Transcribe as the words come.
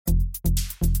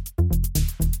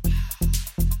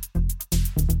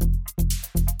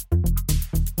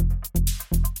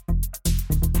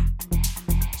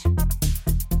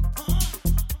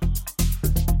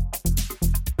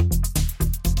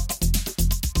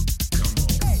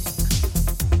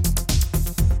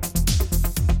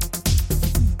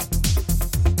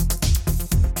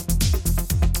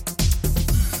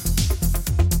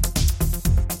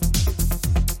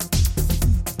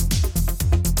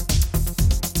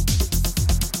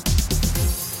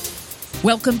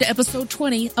Welcome to episode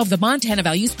 20 of the Montana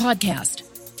Values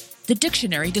Podcast. The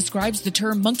dictionary describes the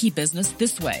term monkey business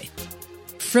this way: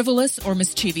 frivolous or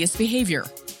mischievous behavior,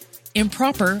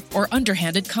 improper or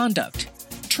underhanded conduct,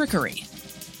 trickery.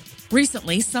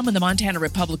 Recently, some in the Montana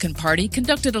Republican Party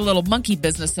conducted a little monkey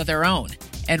business of their own,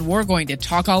 and we're going to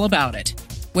talk all about it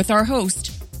with our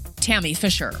host, Tammy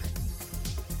Fisher.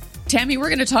 Tammy, we're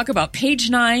going to talk about page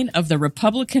 9 of the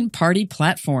Republican Party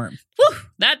platform. Whew,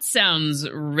 that sounds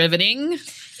riveting.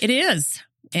 It is.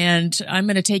 And I'm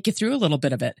going to take you through a little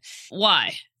bit of it.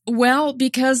 Why? Well,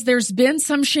 because there's been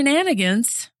some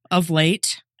shenanigans of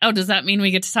late. Oh, does that mean we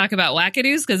get to talk about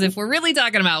wackadoos? Because if we're really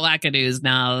talking about wackadoos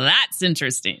now, that's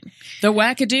interesting. The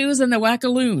wackadoos and the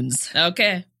wackaloons.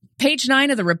 Okay. Page 9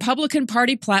 of the Republican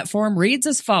Party platform reads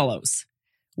as follows.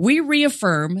 We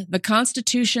reaffirm the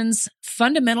Constitution's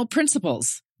fundamental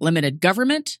principles: limited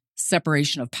government,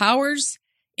 separation of powers,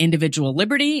 individual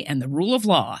liberty, and the rule of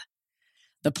law.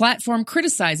 The platform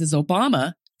criticizes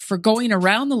Obama for going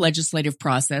around the legislative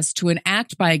process to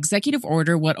enact by executive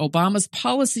order what Obama's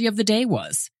policy of the day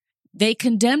was. They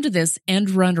condemned this end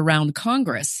run around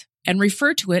Congress and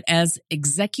refer to it as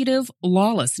executive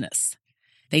lawlessness.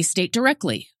 They state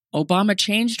directly, Obama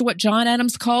changed what John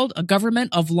Adams called a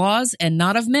government of laws and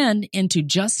not of men into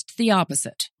just the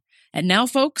opposite. And now,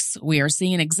 folks, we are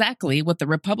seeing exactly what the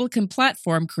Republican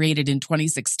platform created in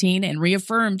 2016 and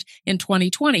reaffirmed in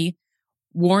 2020,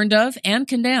 warned of and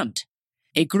condemned.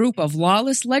 A group of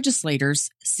lawless legislators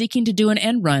seeking to do an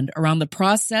end run around the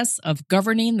process of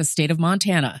governing the state of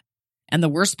Montana. And the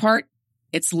worst part,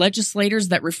 it's legislators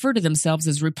that refer to themselves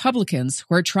as Republicans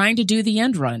who are trying to do the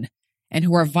end run and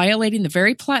who are violating the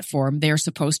very platform they are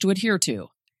supposed to adhere to.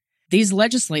 These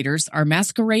legislators are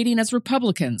masquerading as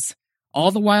Republicans,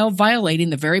 all the while violating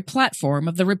the very platform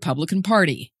of the Republican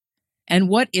Party. And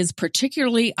what is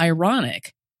particularly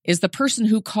ironic is the person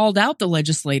who called out the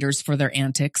legislators for their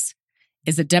antics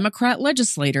is a Democrat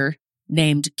legislator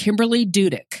named Kimberly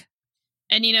Dudick.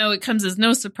 And, it comes as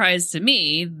no surprise to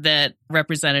me that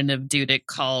Representative Dudick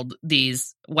called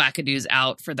these wackadoos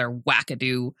out for their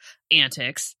wackadoo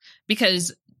antics,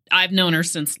 because I've known her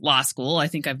since law school. I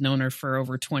think I've known her for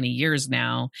over 20 years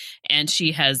now, and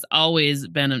she has always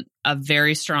been a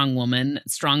very strong woman,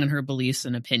 strong in her beliefs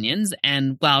and opinions.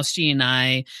 And while she and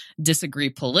I disagree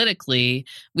politically,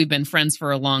 we've been friends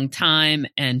for a long time,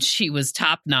 and she was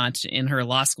top-notch in her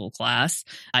law school class.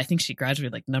 I think she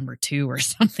graduated like number 2 or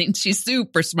something. She's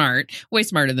super smart, way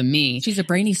smarter than me. She's a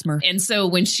brainy smurf. And so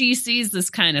when she sees this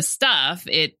kind of stuff,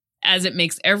 as it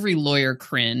makes every lawyer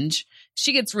cringe,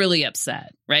 she gets really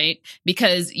upset, right?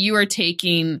 Because you are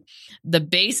taking the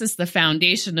basis, the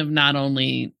foundation of not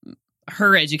only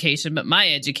her education, but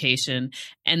my education,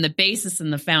 and the basis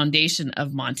and the foundation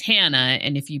of Montana.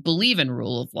 And if you believe in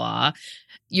rule of law,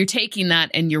 you're taking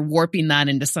that and you're warping that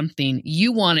into something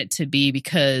you want it to be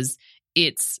because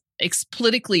it's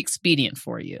politically expedient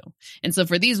for you. And so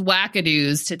for these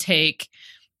wackadoos to take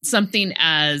something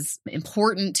as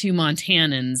important to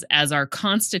Montanans as our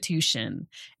Constitution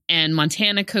and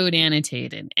Montana Code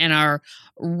Annotated and our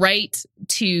right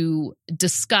to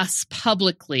discuss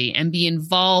publicly and be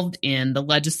involved in the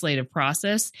legislative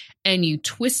process, and you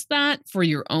twist that for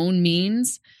your own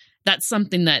means, that's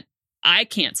something that I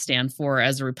can't stand for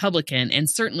as a Republican, and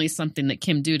certainly something that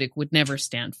Kim Dudick would never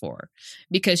stand for,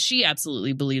 because she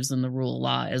absolutely believes in the rule of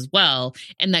law as well,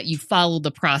 and that you follow the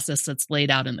process that's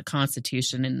laid out in the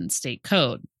Constitution and in state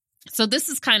code. So this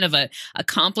is kind of a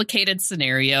complicated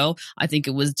scenario. I think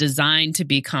it was designed to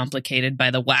be complicated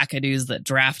by the wackadoos that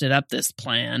drafted up this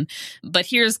plan. But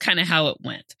here's kind of how it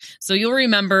went. So you'll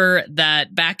remember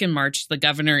that back in March, the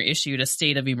governor issued a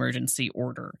state of emergency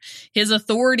order. His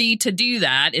authority to do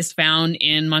that is found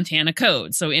in Montana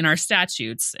Code, so in our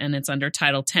statutes, and it's under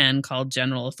Title 10 called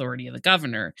General Authority of the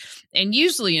Governor. And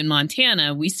usually in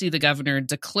Montana, we see the governor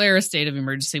declare a state of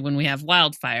emergency when we have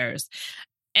wildfires.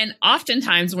 And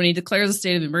oftentimes when he declares a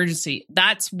state of emergency,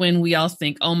 that's when we all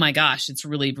think, oh my gosh, it's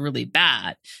really, really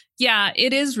bad. Yeah,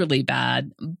 it is really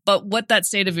bad. But what that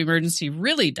state of emergency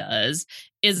really does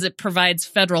is it provides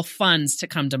federal funds to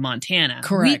come to Montana.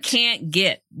 Correct. We can't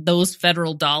get those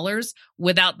federal dollars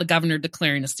without the governor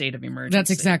declaring a state of emergency.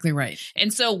 That's exactly right.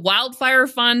 And so wildfire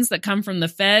funds that come from the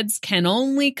feds can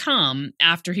only come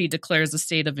after he declares a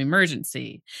state of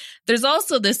emergency. There's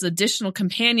also this additional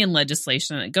companion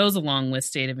legislation that goes along with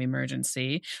state of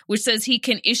emergency, which says he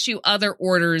can issue other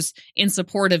orders in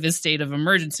support of his state of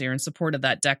emergency or in support of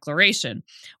that declaration.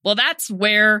 Well, that's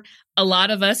where a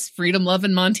lot of us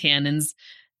freedom-loving Montanans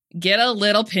get a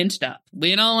little pinched up.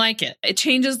 We don't like it. It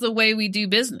changes the way we do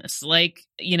business. Like,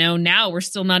 now we're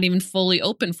still not even fully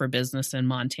open for business in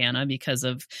Montana because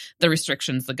of the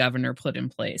restrictions the governor put in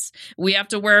place. We have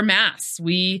to wear masks.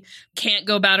 We can't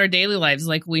go about our daily lives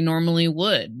like we normally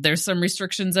would. There's some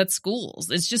restrictions at schools.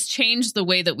 It's just changed the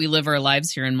way that we live our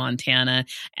lives here in Montana.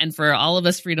 And for all of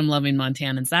us freedom-loving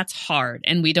Montanans, that's hard,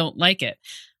 and we don't like it.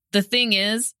 The thing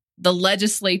is, the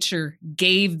legislature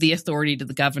gave the authority to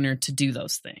the governor to do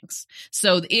those things.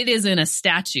 So it is in a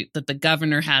statute that the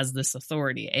governor has this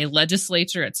authority. A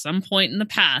legislature at some point in the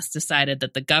past decided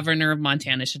that the governor of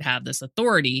Montana should have this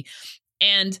authority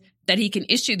and that he can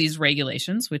issue these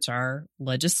regulations, which are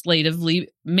legislatively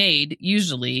made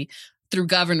usually through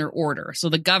governor order. So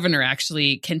the governor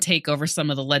actually can take over some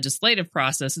of the legislative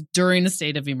process during the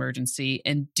state of emergency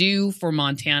and do for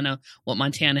Montana what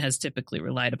Montana has typically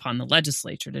relied upon the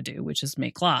legislature to do, which is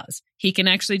make laws. He can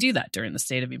actually do that during the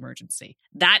state of emergency.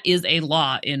 That is a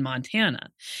law in Montana.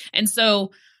 And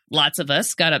so lots of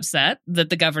us got upset that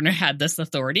the governor had this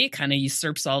authority, kind of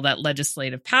usurps all that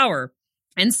legislative power.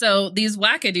 And so these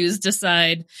wackadoos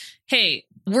decide, hey,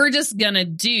 we're just going to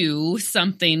do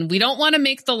something. We don't want to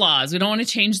make the laws. We don't want to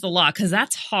change the law because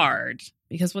that's hard.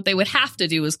 Because what they would have to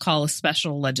do is call a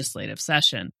special legislative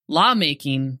session.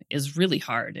 Lawmaking is really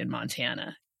hard in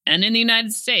Montana and in the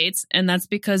United States, and that's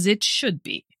because it should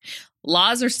be.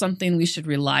 Laws are something we should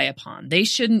rely upon. They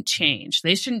shouldn't change.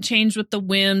 They shouldn't change with the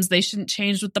whims. They shouldn't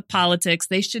change with the politics.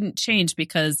 They shouldn't change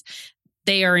because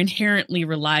they are inherently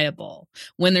reliable.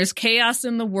 When there's chaos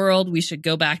in the world, we should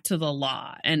go back to the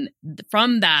law. And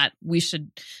from that, we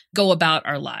should go about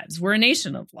our lives. We're a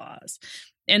nation of laws.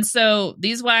 And so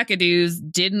these wackadoos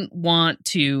didn't want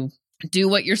to do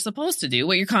what you're supposed to do,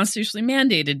 what you're constitutionally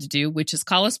mandated to do, which is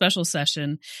call a special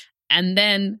session and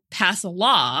then pass a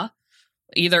law,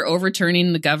 either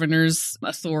overturning the governor's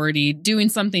authority, doing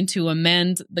something to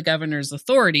amend the governor's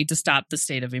authority to stop the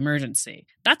state of emergency.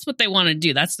 That's what they want to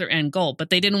do. That's their end goal. But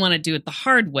they didn't want to do it the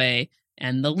hard way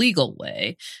and the legal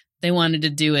way. They wanted to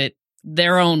do it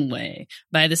their own way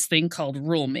by this thing called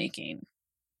rulemaking.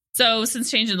 So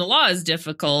since changing the law is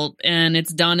difficult and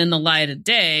it's done in the light of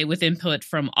day with input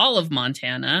from all of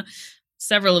Montana,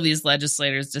 several of these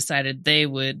legislators decided they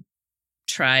would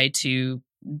try to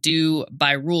do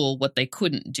by rule what they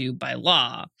couldn't do by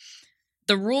law.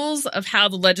 The rules of how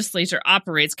the legislature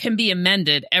operates can be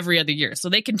amended every other year. So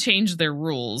they can change their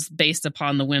rules based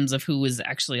upon the whims of who was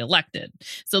actually elected.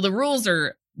 So the rules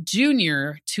are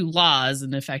junior to laws in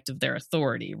the effect of their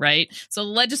authority, right? So the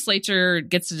legislature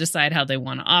gets to decide how they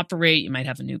want to operate. You might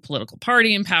have a new political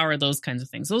party in power, those kinds of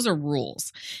things. Those are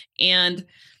rules. And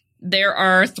there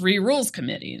are 3 rules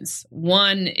committees.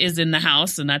 One is in the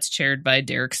House, and that's chaired by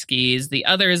Derek Skies. The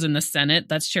other is in the Senate.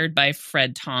 That's chaired by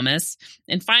Fred Thomas.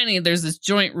 And finally, there's this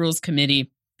joint rules committee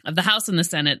of the House and the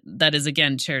Senate that is,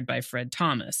 again, chaired by Fred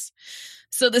Thomas.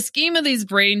 So the scheme of these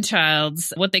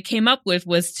brainchilds, what they came up with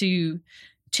was to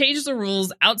change the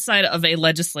rules outside of a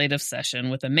legislative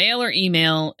session with a mail or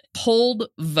email polled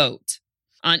vote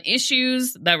on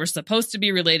issues that were supposed to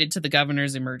be related to the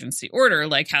governor's emergency order,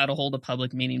 like how to hold a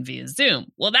public meeting via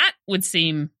Zoom. Well, that would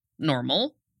seem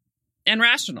normal and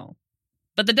rational.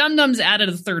 But the dum-dums added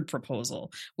a third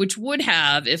proposal, which would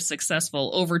have, if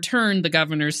successful, overturned the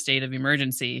governor's state of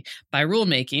emergency by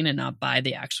rulemaking and not by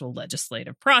the actual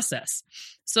legislative process.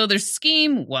 So their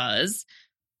scheme was,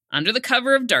 under the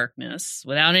cover of darkness,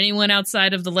 without anyone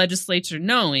outside of the legislature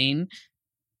knowing,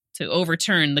 to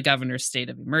overturn the governor's state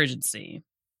of emergency.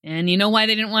 And you know why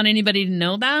they didn't want anybody to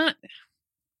know that?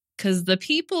 Because the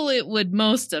people it would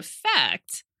most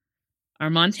affect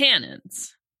are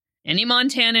Montanans. Any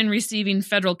Montanan receiving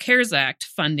federal CARES Act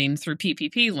funding through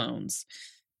PPP loans.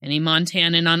 Any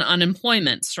Montanan on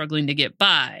unemployment struggling to get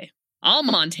by. All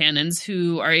Montanans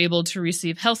who are able to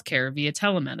receive health care via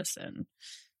telemedicine.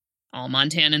 All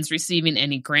Montanans receiving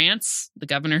any grants the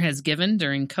governor has given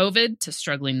during COVID to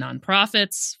struggling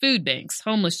nonprofits, food banks,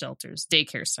 homeless shelters,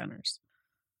 daycare centers.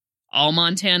 All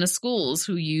Montana schools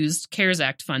who used CARES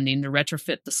Act funding to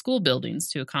retrofit the school buildings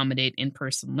to accommodate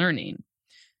in-person learning.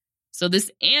 So this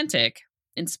antic,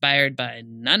 inspired by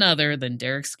none other than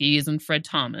Derek Skies and Fred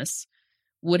Thomas,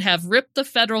 would have ripped the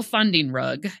federal funding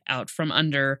rug out from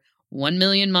under 1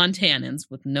 million Montanans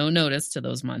with no notice to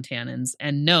those Montanans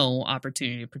and no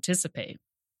opportunity to participate.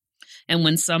 And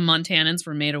when some Montanans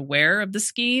were made aware of the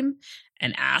scheme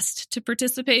and asked to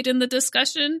participate in the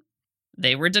discussion,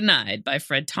 they were denied by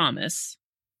Fred Thomas.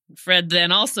 Fred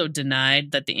then also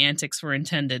denied that the antics were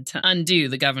intended to undo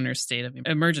the governor's state of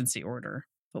emergency order.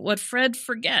 But what Fred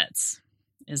forgets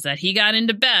is that he got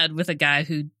into bed with a guy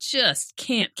who just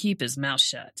can't keep his mouth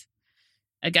shut.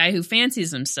 a guy who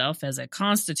fancies himself as a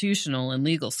constitutional and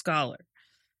legal scholar,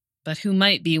 but who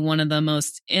might be one of the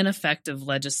most ineffective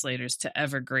legislators to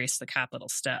ever grace the Capitol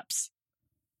steps.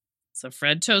 So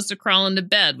Fred chose to crawl into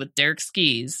bed with Derek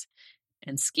Skees,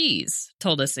 and Skees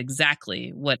told us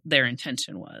exactly what their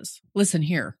intention was. Listen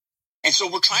here. And so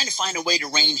we're trying to find a way to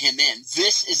rein him in.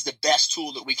 This is the best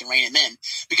tool that we can rein him in,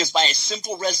 because by a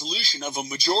simple resolution of a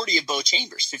majority of both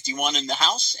chambers, 51 in the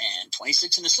House and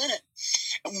 26 in the Senate,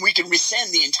 we can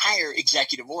rescind the entire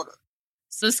executive order.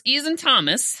 So Skees and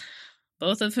Thomas,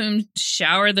 both of whom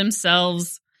shower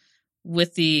themselves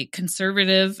with the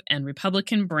conservative and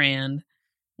Republican brand,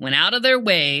 went out of their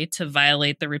way to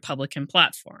violate the Republican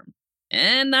platform.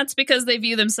 And that's because they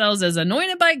view themselves as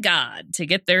anointed by God to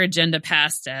get their agenda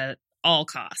passed at all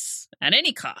costs, at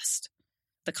any cost.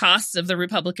 The cost of the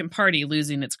Republican Party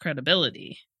losing its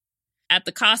credibility, at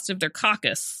the cost of their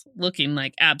caucus looking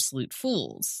like absolute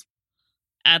fools,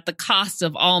 at the cost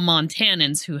of all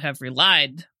Montanans who have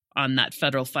relied on that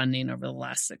federal funding over the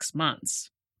last 6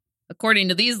 months. According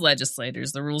to these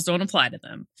legislators, the rules don't apply to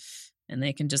them, and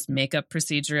they can just make up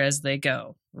procedure as they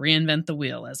go, reinvent the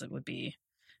wheel, as it would be,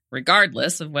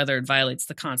 regardless of whether it violates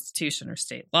the Constitution or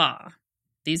state law.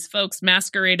 These folks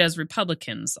masquerade as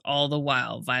Republicans, all the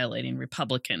while violating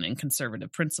Republican and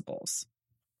conservative principles.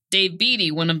 Dave Beatty,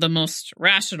 one of the most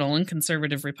rational and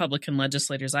conservative Republican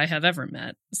legislators I have ever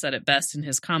met, said it best in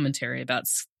his commentary about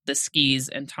the Skees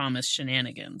and Thomas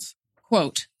shenanigans.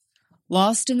 Quote,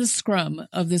 "Lost in the scrum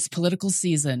of this political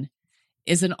season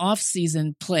is an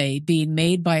off-season play being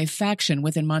made by a faction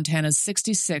within Montana's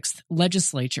 66th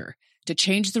legislature to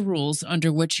change the rules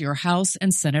under which your House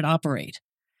and Senate operate.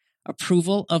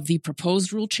 Approval of the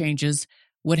proposed rule changes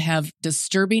would have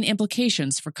disturbing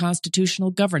implications for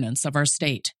constitutional governance of our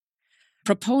state.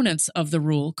 Proponents of the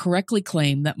rule correctly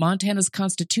claim that Montana's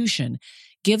Constitution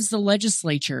gives the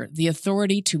legislature the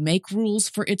authority to make rules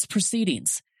for its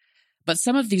proceedings, but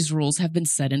some of these rules have been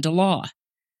set into law.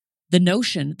 The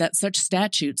notion that such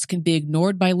statutes can be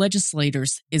ignored by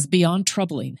legislators is beyond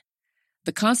troubling.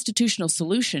 The constitutional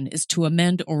solution is to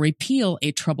amend or repeal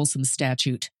a troublesome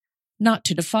statute, not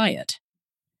to defy it.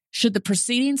 Should the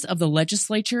proceedings of the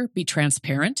legislature be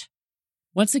transparent?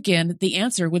 Once again, the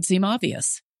answer would seem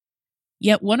obvious.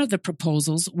 Yet one of the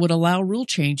proposals would allow rule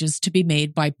changes to be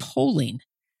made by polling,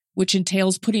 which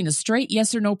entails putting a straight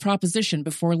yes or no proposition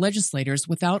before legislators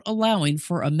without allowing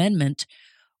for amendment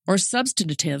or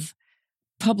substantive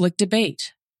public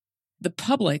debate. The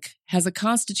public has a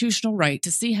constitutional right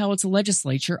to see how its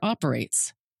legislature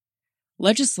operates.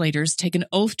 Legislators take an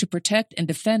oath to protect and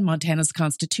defend Montana's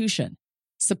Constitution.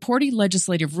 Supporting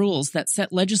legislative rules that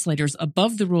set legislators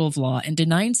above the rule of law and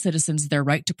denying citizens their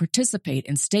right to participate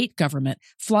in state government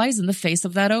flies in the face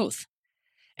of that oath.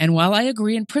 And while I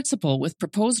agree in principle with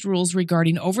proposed rules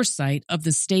regarding oversight of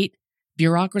the state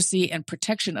bureaucracy and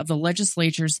protection of the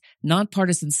legislature's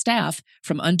nonpartisan staff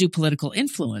from undue political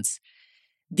influence,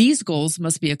 these goals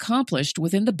must be accomplished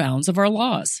within the bounds of our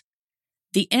laws.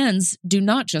 The ends do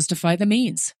not justify the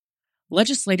means.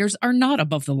 Legislators are not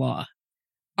above the law.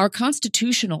 Our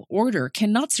constitutional order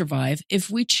cannot survive if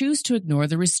we choose to ignore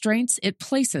the restraints it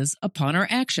places upon our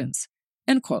actions."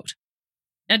 End quote.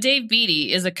 Now, Dave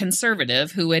Beatty is a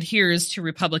conservative who adheres to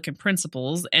Republican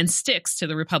principles and sticks to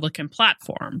the Republican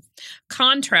platform.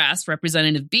 Contrast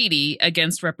Representative Beatty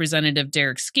against Representative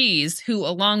Derek Skees, who,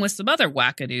 along with some other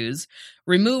wackadoos,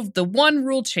 removed the one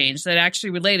rule change that actually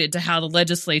related to how the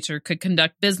legislature could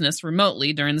conduct business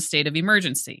remotely during the state of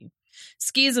emergency.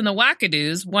 Skees and the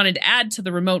wackadoos wanted to add to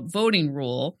the remote voting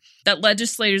rule that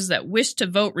legislators that wished to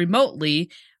vote remotely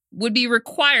would be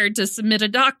required to submit a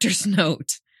doctor's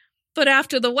note. But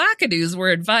after the wackadoos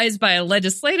were advised by a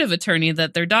legislative attorney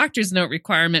that their doctor's note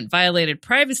requirement violated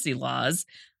privacy laws,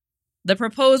 the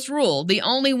proposed rule, the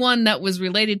only one that was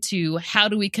related to how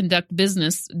do we conduct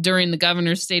business during the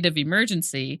governor's state of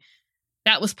emergency,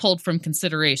 that was pulled from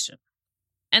consideration.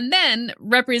 And then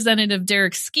Representative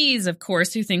Derek Skees, of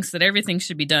course, who thinks that everything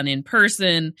should be done in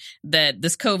person, that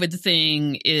this COVID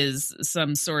thing is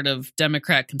some sort of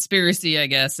Democrat conspiracy, I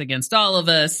guess, against all of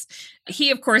us.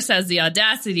 He, of course, has the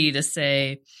audacity to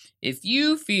say, if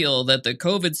you feel that the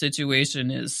COVID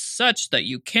situation is such that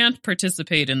you can't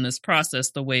participate in this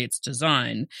process the way it's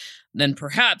designed, then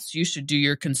perhaps you should do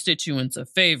your constituents a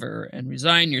favor and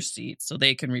resign your seat so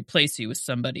they can replace you with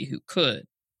somebody who could.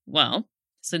 Well,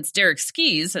 since Derek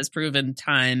Skees has proven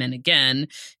time and again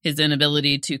his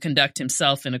inability to conduct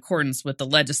himself in accordance with the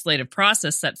legislative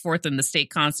process set forth in the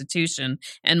state constitution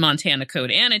and Montana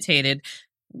Code annotated,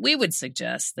 we would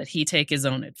suggest that he take his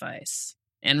own advice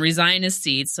and resign his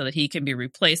seat so that he can be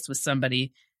replaced with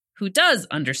somebody who does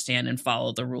understand and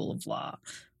follow the rule of law.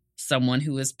 someone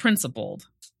who is principled,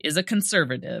 is a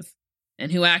conservative,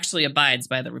 and who actually abides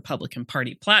by the Republican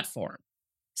Party platform.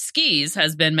 Skis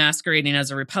has been masquerading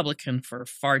as a Republican for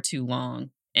far too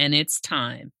long, and it's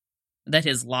time that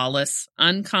his lawless,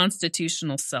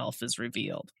 unconstitutional self is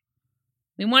revealed.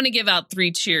 We want to give out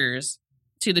 3 cheers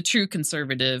to the true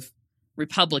conservative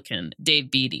Republican,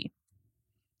 Dave Beatty,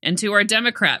 and to our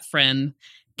Democrat friend,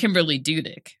 Kimberly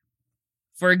Dudick,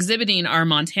 for exhibiting our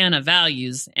Montana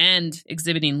values and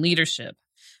exhibiting leadership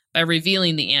by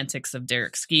revealing the antics of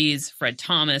Derek Skis, Fred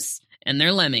Thomas, and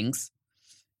their lemmings,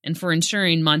 and for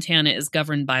ensuring Montana is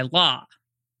governed by law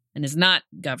and is not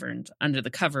governed under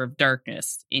the cover of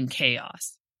darkness in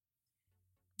chaos.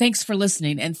 Thanks for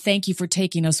listening, and thank you for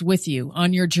taking us with you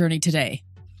on your journey today.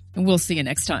 And we'll see you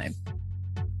next time.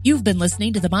 You've been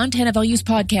listening to the Montana Values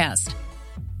Podcast.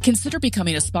 Consider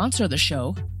becoming a sponsor of the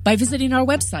show by visiting our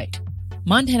website,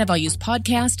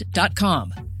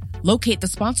 montanavaluespodcast.com. Locate the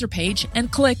sponsor page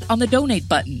and click on the donate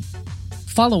button.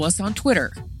 Follow us on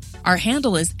Twitter. Our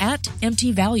handle is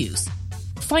 @MTValues.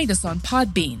 Find us on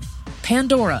Podbean,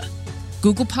 Pandora,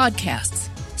 Google Podcasts,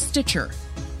 Stitcher,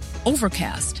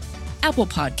 Overcast, Apple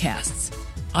Podcasts,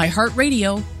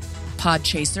 iHeartRadio,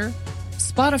 Podchaser,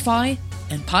 Spotify,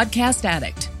 and Podcast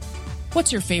Addict.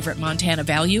 What's your favorite Montana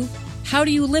value? How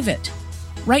do you live it?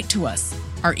 Write to us.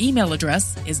 Our email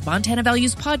address is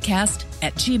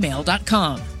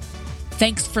montanavaluespodcast@gmail.com.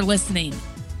 Thanks for listening,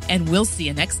 and we'll see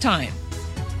you next time.